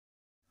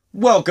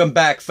Welcome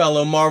back,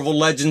 fellow Marvel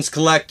Legends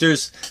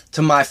collectors,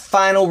 to my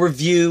final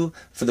review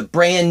for the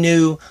brand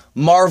new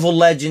Marvel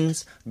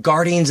Legends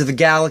Guardians of the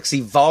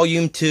Galaxy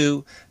Volume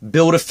 2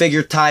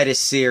 Build-A-Figure Titus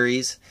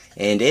series.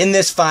 And in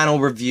this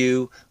final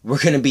review, we're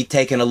going to be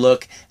taking a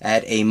look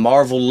at a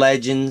Marvel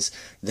Legends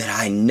that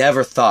I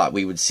never thought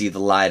we would see the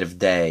light of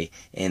day,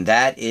 and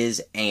that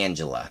is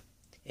Angela.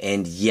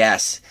 And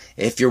yes,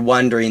 if you're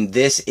wondering,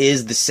 this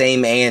is the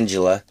same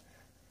Angela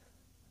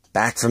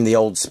back from the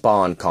old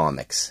Spawn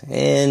comics.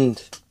 And,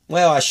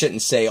 well, I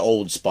shouldn't say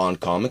old Spawn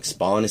comics.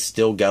 Spawn is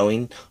still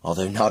going,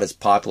 although not as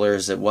popular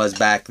as it was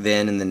back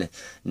then in the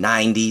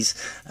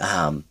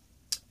 90s.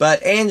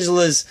 But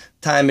Angela's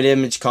time at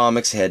Image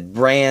Comics had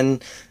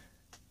ran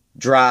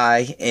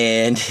dry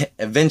and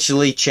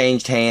eventually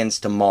changed hands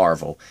to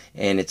Marvel.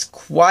 And it's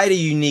quite a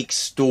unique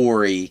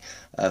story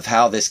of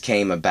how this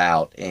came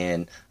about.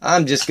 And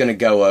I'm just going to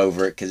go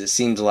over it because it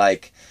seems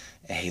like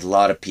a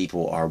lot of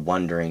people are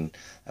wondering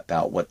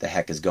about what the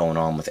heck is going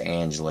on with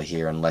Angela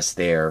here unless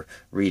they're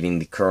reading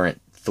the current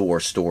Thor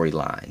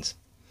storylines.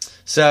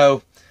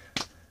 So,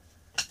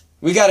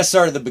 we got to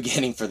start at the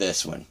beginning for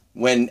this one.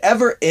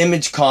 Whenever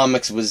Image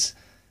Comics was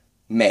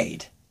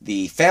made,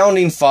 the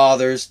founding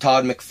fathers,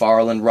 Todd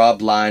McFarlane,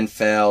 Rob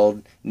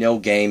Liefeld, Neil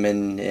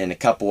Gaiman, and a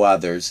couple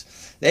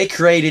others, they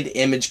created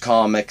Image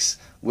Comics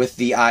with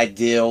the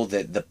ideal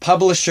that the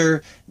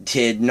publisher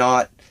did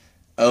not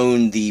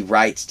own the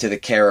rights to the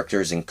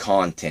characters and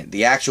content.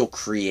 The actual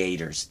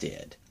creators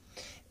did.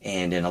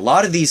 And in a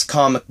lot of these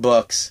comic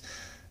books,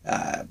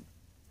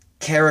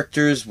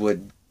 characters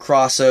would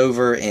cross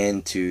over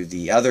into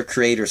the other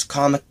creators'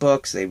 comic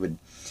books. They would,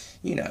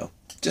 you know,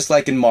 just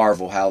like in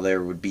Marvel, how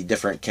there would be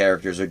different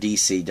characters, or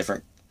DC,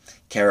 different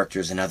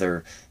characters in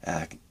other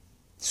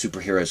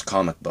superheroes'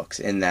 comic books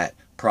in that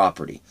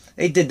property.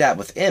 They did that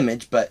with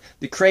Image, but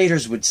the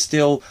creators would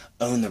still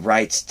own the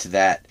rights to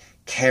that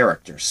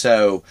character.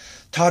 So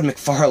Todd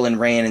McFarlane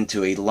ran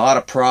into a lot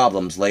of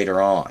problems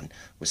later on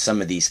with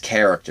some of these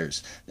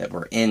characters that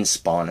were in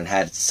Spawn and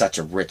had such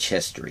a rich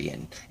history.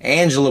 And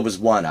Angela was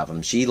one of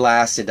them. She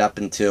lasted up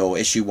until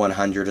issue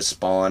 100 of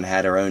Spawn,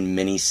 had her own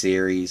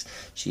mini-series.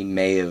 She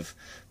may have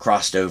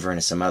crossed over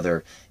into some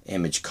other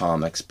Image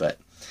comics, but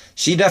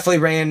she definitely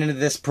ran into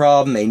this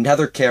problem.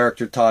 Another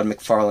character Todd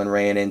McFarlane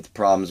ran into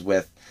problems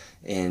with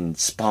in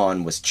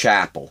Spawn was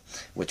Chapel,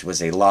 which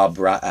was a Rob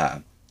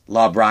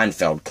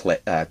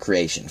Liefeld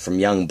creation from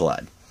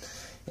Youngblood.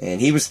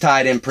 And he was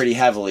tied in pretty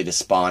heavily to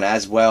Spawn,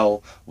 as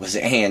well was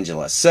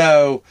Angela.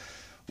 So,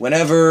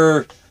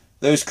 whenever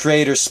those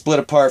creators split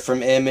apart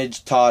from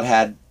Image, Todd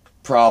had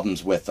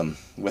problems with them,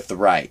 with the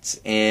rights.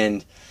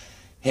 And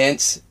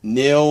hence,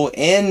 Neil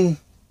and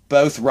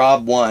both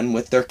Rob won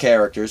with their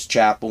characters,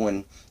 Chapel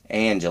and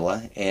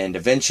Angela. And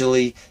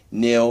eventually,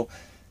 Neil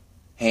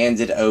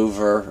handed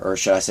over, or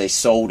should I say,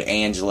 sold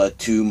Angela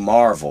to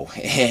Marvel.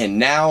 And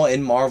now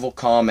in Marvel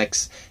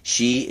Comics,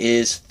 she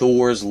is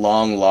Thor's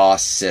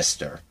long-lost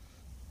sister.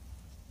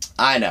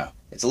 I know,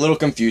 it's a little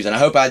confusing. I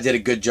hope I did a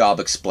good job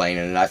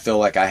explaining it. I feel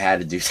like I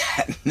had to do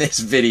that in this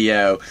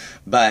video.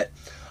 But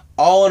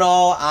all in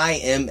all, I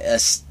am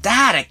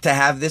ecstatic to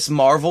have this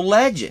Marvel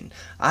Legend.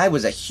 I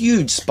was a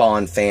huge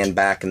Spawn fan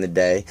back in the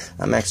day.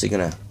 I'm actually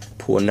going to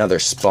pull another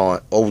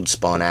old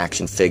Spawn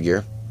action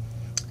figure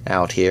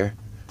out here.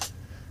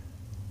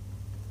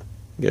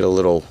 Get a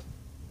little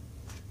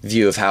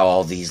view of how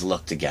all these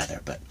look together.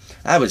 But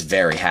I was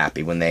very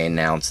happy when they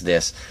announced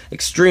this.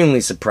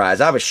 Extremely surprised.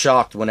 I was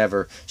shocked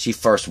whenever she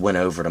first went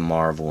over to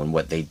Marvel and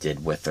what they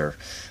did with her,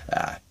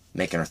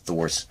 making her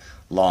Thor's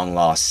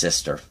long-lost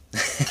sister.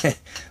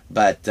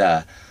 But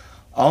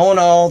all in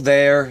all,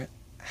 there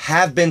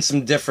have been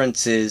some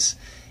differences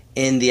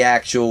in the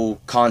actual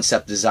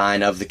concept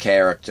design of the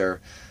character,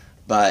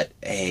 but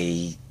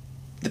the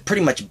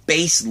pretty much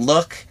base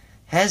look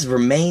has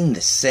remained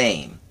the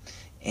same.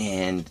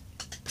 And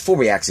before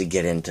we actually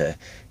get into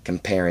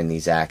comparing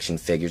these action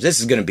figures,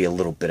 this is going to be a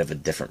little bit of a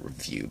different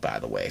review, by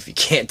the way, if you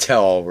can't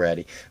tell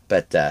already.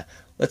 But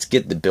let's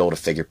get the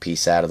Build-A-Figure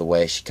piece out of the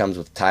way. She comes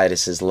with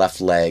Titus's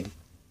left leg.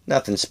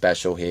 Nothing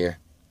special here.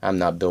 I'm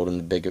not building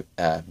the big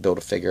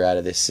Build-A-Figure out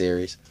of this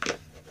series,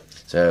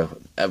 so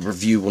a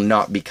review will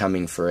not be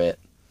coming for it.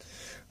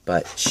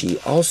 But she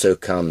also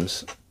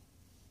comes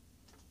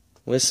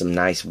with some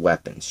nice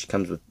weapons. She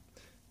comes with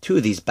 2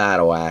 of these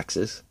battle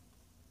axes,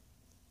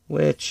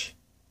 which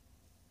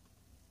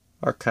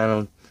are kind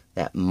of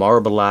that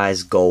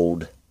marbleized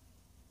gold.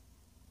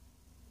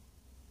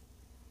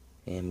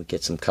 And we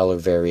get some color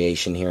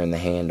variation here in the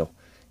handle,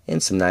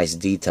 and some nice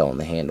detail in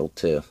the handle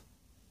too.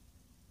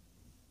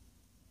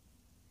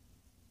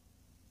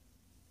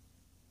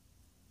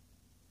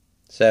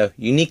 So,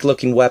 unique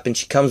looking weapon.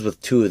 She comes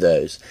with 2 of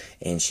those,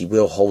 and she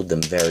will hold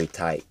them very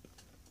tight.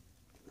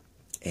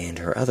 And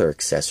her other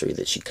accessory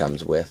that she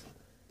comes with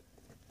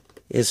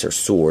is her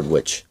sword,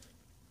 which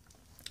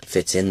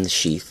fits in the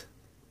sheath,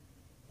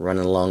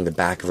 running along the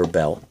back of her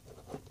belt.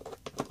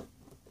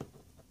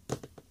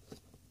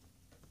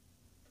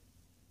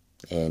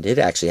 And it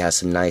actually has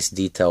some nice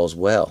detail as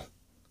well.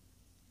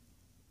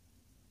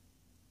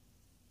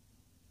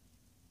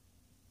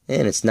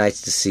 And it's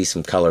nice to see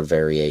some color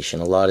variation.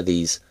 A lot of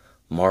these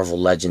Marvel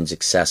Legends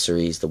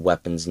accessories, the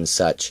weapons and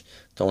such,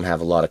 don't have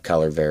a lot of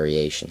color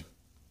variation.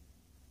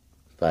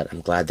 But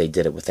I'm glad they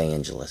did it with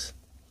Angela's.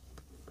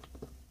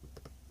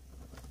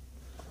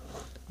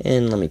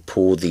 And let me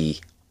pull the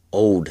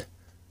old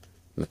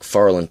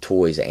McFarlane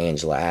Toys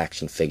Angela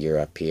action figure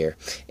up here.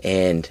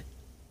 And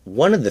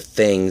one of the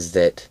things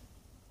that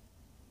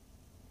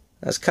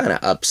I was kind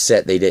of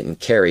upset they didn't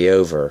carry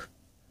over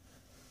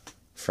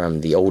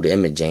from the old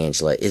Image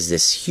Angela is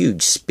this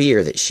huge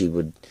spear that she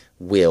would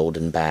wield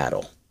in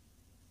battle.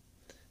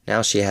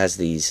 Now she has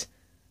these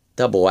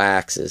double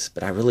axes,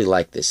 but I really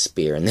like this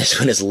spear, and this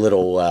one is a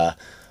little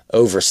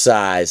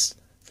oversized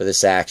for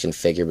this action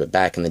figure, but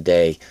back in the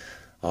day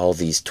all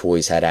these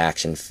toys had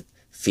action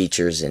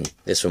features, and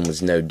this one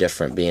was no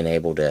different, being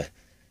able to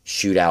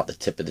shoot out the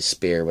tip of the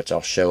spear, which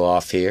I'll show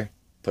off here.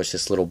 Push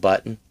this little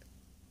button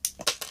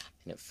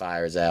and it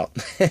fires out.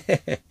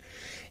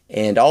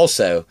 And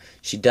also,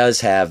 she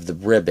does have the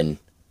ribbon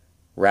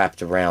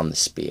wrapped around the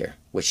spear,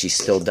 which she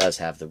still does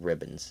have the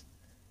ribbons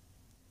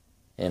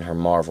in her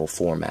Marvel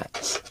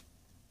formats.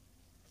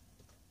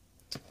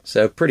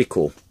 So, pretty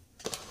cool.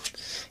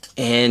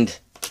 And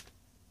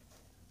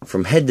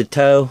from head to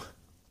toe,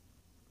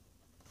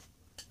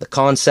 the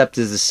concept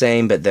is the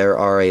same, but there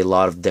are a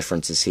lot of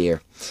differences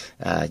here.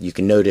 You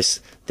can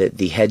notice that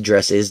the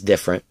headdress is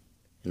different,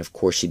 and of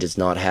course she does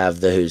not have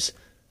those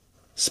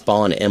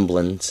Spawn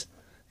emblems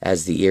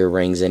as the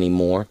earrings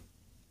anymore,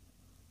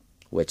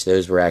 which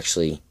those were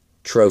actually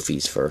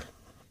trophies for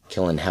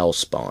killing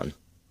Hellspawn,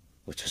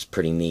 which was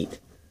pretty neat.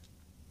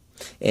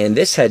 And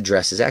this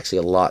headdress is actually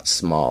a lot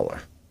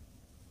smaller,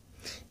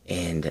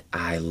 and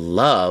I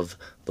love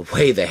the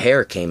way the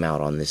hair came out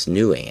on this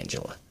new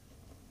Angela.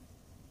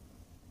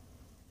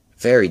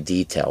 Very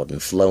detailed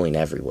and flowing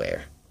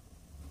everywhere.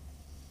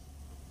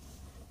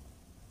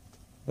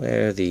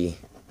 Where the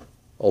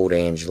old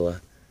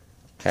Angela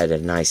had a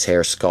nice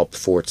hair sculpt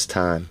for its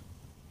time.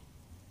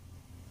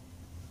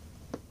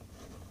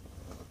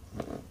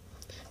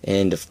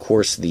 And of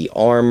course the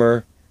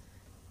armor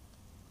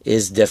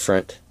is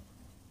different.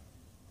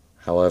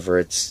 However,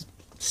 it's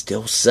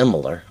still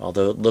similar.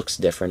 Although it looks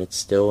different, it's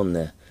still in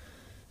the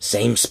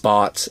same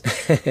spots.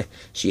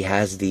 She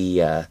has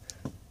the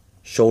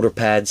shoulder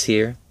pads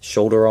here,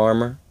 shoulder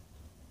armor.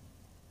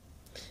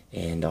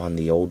 And on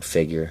the old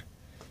figure,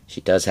 she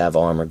does have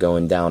armor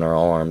going down her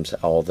arms,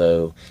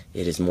 although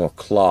it is more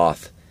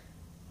cloth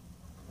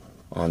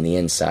on the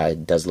inside.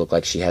 It does look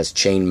like she has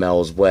chainmail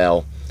as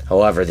well.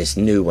 However, this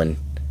new one,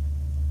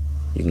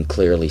 you can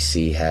clearly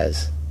see,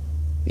 has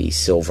the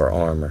silver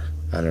armor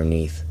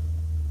underneath.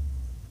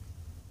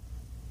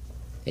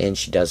 And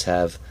she does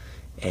have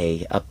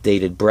a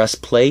updated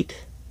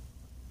breastplate.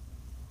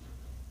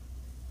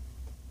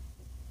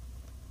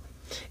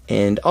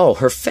 And, oh,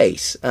 her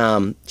face.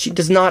 She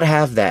does not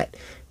have that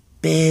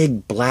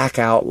big black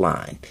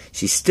outline.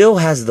 She still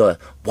has the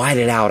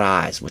whited out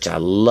eyes, which I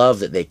love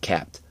that they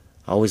kept.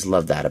 I always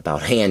loved that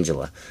about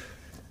Angela.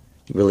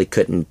 You really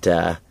couldn't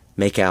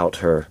make out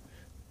her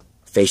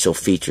facial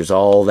features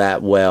all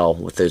that well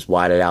with those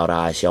whited out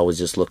eyes. She always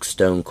just looked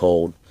stone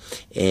cold.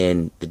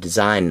 And the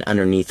design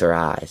underneath her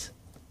eyes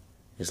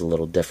is a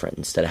little different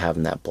instead of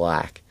having that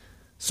black.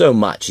 So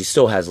much. She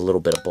still has a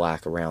little bit of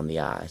black around the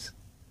eyes,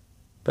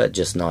 but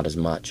just not as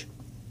much.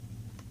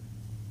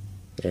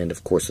 And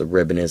of course the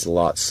ribbon is a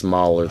lot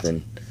smaller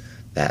than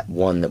that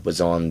one that was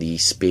on the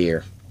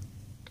spear.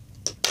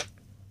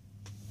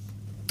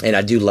 And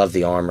I do love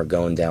the armor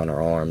going down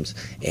her arms.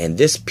 And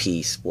this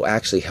piece will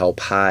actually help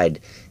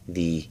hide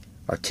the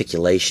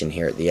articulation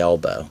here at the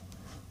elbow.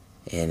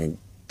 And it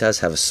does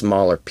have a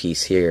smaller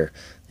piece here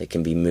that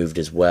can be moved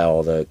as well,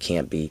 although it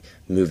can't be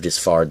moved as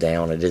far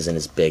down. It isn't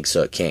as big,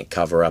 so it can't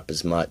cover up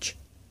as much.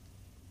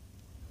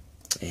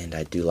 And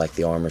I do like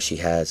the armor she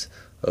has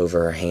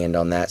over her hand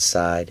on that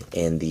side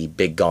and the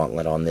big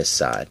gauntlet on this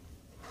side.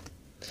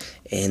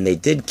 And they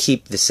did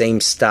keep the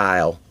same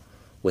style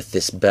with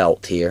this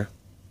belt here.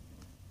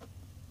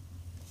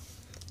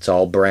 It's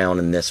all brown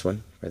in this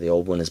one, where the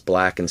old one is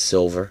black and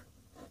silver.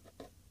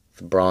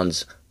 The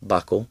bronze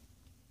buckle.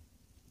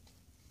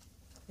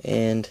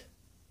 And,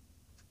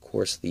 of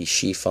course, the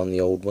sheath on the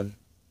old one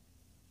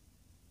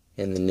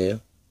and the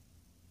new.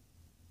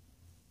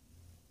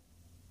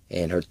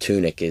 And her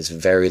tunic is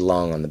very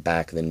long on the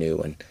back of the new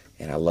one.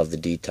 And I love the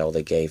detail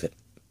they gave it.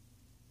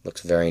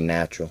 Looks very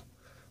natural.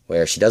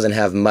 Where she doesn't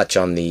have much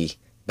on the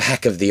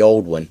back of the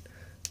old one,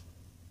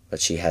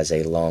 but she has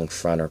a long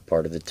front or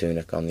part of the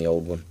tunic on the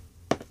old one.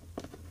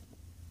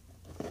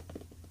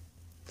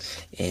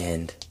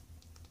 And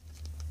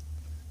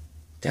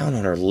down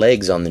on her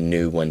legs on the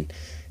new one,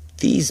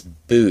 these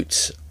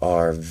boots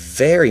are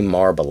very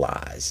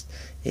marbleized.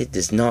 It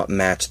does not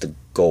match the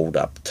gold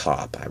up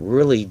top. I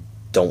really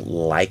don't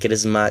like it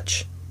as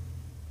much.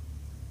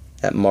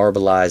 That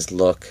marbleized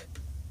look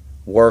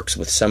works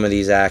with some of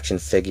these action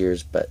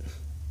figures, but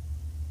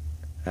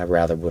I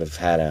rather would have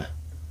had a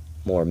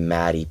more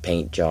matty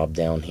paint job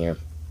down here.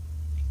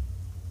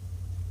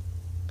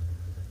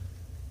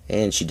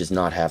 And she does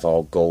not have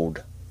all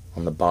gold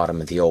on the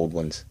bottom of the old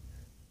ones.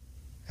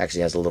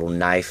 Actually has a little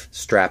knife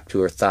strapped to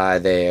her thigh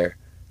there.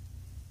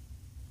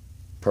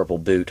 Purple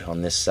boot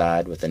on this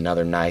side with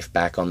another knife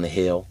back on the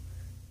heel.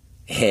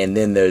 And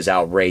then those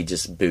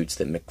outrageous boots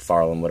that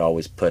McFarlane would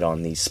always put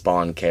on these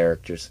Spawn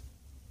characters.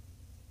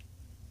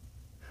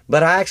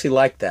 But I actually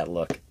liked that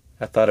look.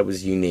 I thought it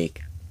was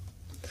unique.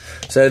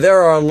 So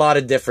there are a lot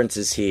of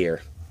differences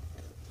here.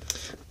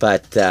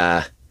 But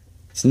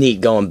it's neat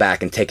going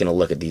back and taking a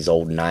look at these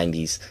old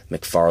 90s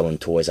McFarlane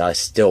toys. I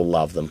still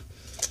love them.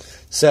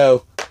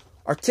 So,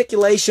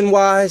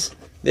 articulation-wise,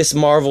 this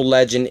Marvel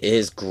Legend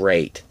is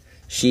great.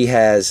 She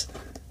has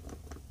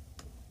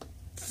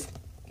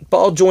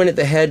ball joint at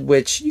the head,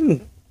 which you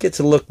can get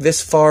to look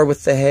this far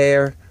with the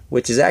hair,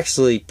 which is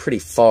actually pretty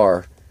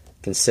far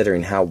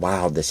considering how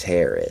wild this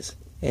hair is.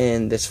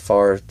 And this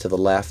far to the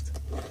left.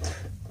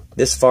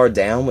 This far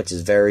down, which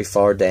is very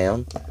far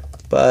down,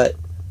 but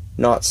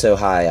not so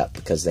high up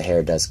because the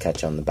hair does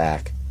catch on the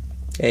back.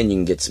 And you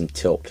can get some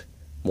tilt,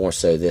 more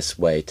so this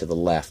way to the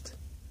left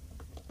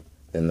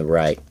than the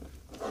right.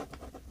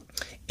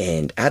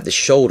 And at the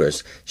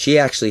shoulders, she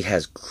actually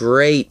has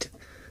great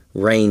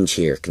range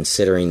here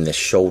considering the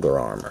shoulder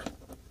armor.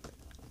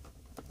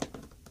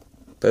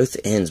 Both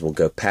ends will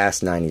go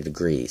past 90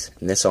 degrees,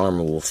 and this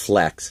armor will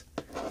flex,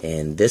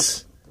 and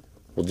this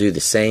will do the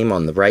same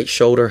on the right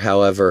shoulder.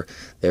 However,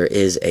 there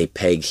is a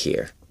peg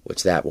here,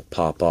 which that will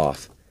pop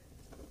off,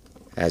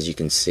 as you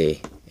can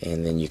see,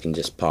 and then you can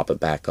just pop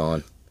it back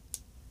on.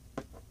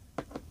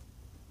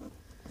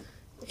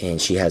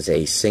 And she has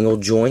a single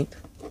joint,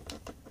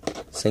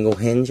 single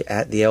hinge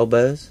at the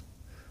elbows,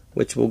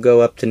 which will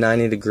go up to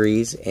 90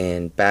 degrees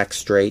and back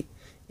straight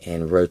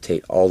and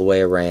rotate all the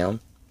way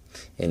around.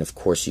 And of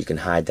course you can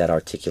hide that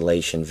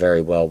articulation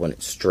very well when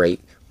it's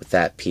straight with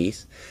that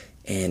piece.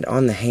 And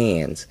on the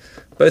hands,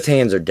 both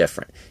hands are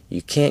different.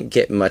 You can't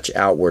get much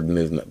outward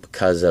movement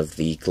because of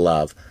the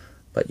glove,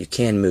 but you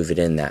can move it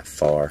in that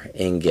far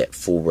and get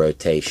full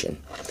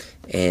rotation.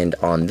 And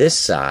on this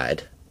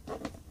side,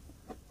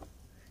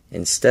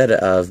 instead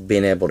of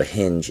being able to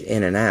hinge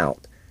in and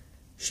out,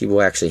 she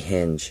will actually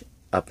hinge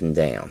up and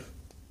down.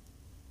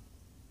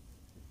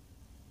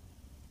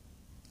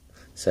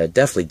 So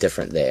definitely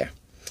different there.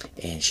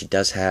 And she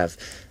does have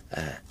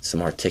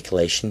some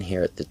articulation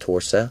here at the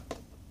torso,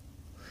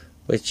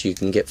 which you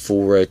can get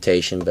full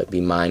rotation, but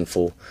be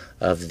mindful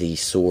of the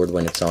sword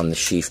when it's on the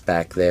sheath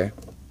back there.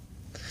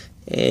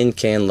 And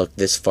can look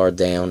this far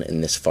down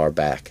and this far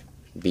back.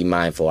 Be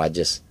mindful, I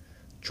just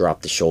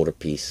dropped the shoulder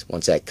piece.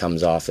 Once that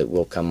comes off, it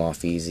will come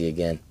off easy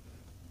again.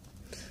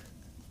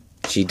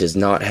 She does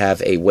not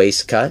have a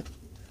waist cut,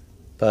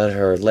 but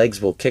her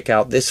legs will kick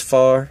out this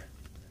far,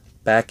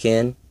 back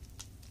in,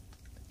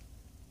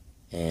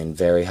 and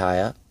very high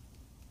up.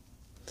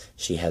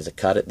 She has a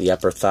cut at the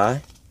upper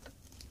thigh.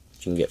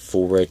 You can get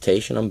full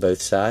rotation on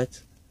both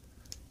sides.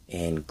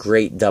 And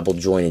great double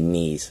jointed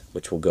knees,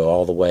 which will go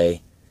all the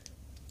way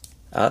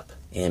up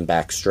and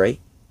back straight.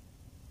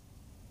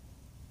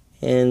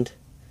 And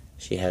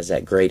she has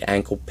that great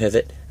ankle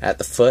pivot at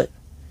the foot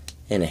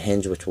and a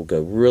hinge which will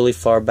go really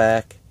far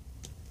back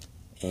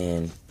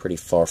and pretty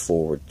far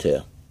forward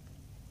too.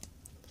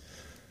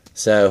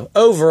 So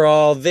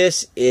overall,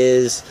 this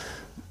is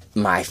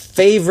my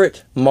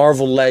favorite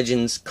Marvel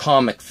Legends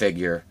comic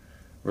figure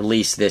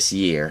released this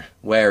year,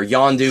 where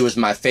Yondu was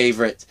my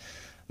favorite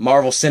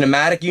Marvel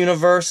Cinematic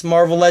Universe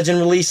Marvel Legend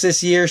released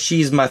this year.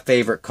 She's my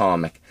favorite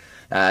comic.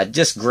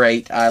 Just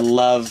great. I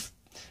love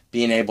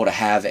being able to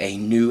have a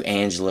new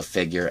Angela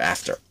figure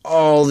after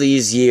all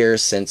these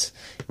years since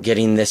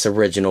getting this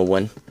original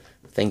one.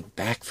 I think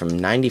back from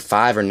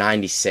 95 or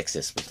 96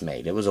 this was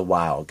made. It was a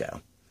while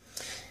ago.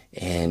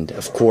 And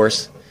of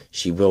course,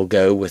 she will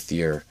go with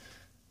your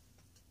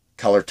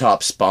color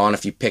top Spawn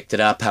if you picked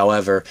it up.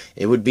 However,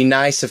 it would be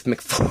nice if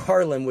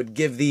McFarlane would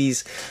give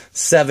these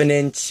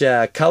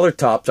 7-inch color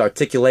tops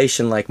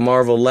articulation like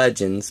Marvel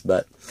Legends,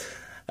 but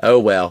oh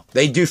well.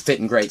 They do fit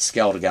in great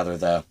scale together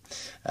though.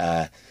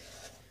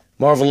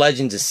 Marvel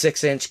Legends is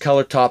 6-inch,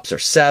 color tops are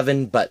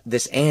 7, but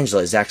this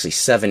Angela is actually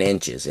 7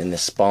 inches, and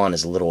this Spawn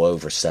is a little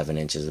over 7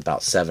 inches,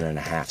 about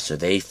 7.5, so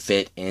they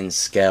fit in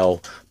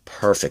scale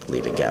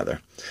perfectly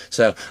together.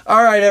 So,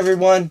 alright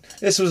everyone,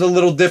 this was a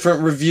little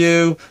different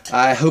review.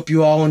 I hope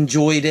you all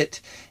enjoyed it,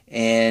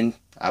 and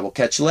I will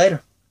catch you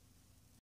later.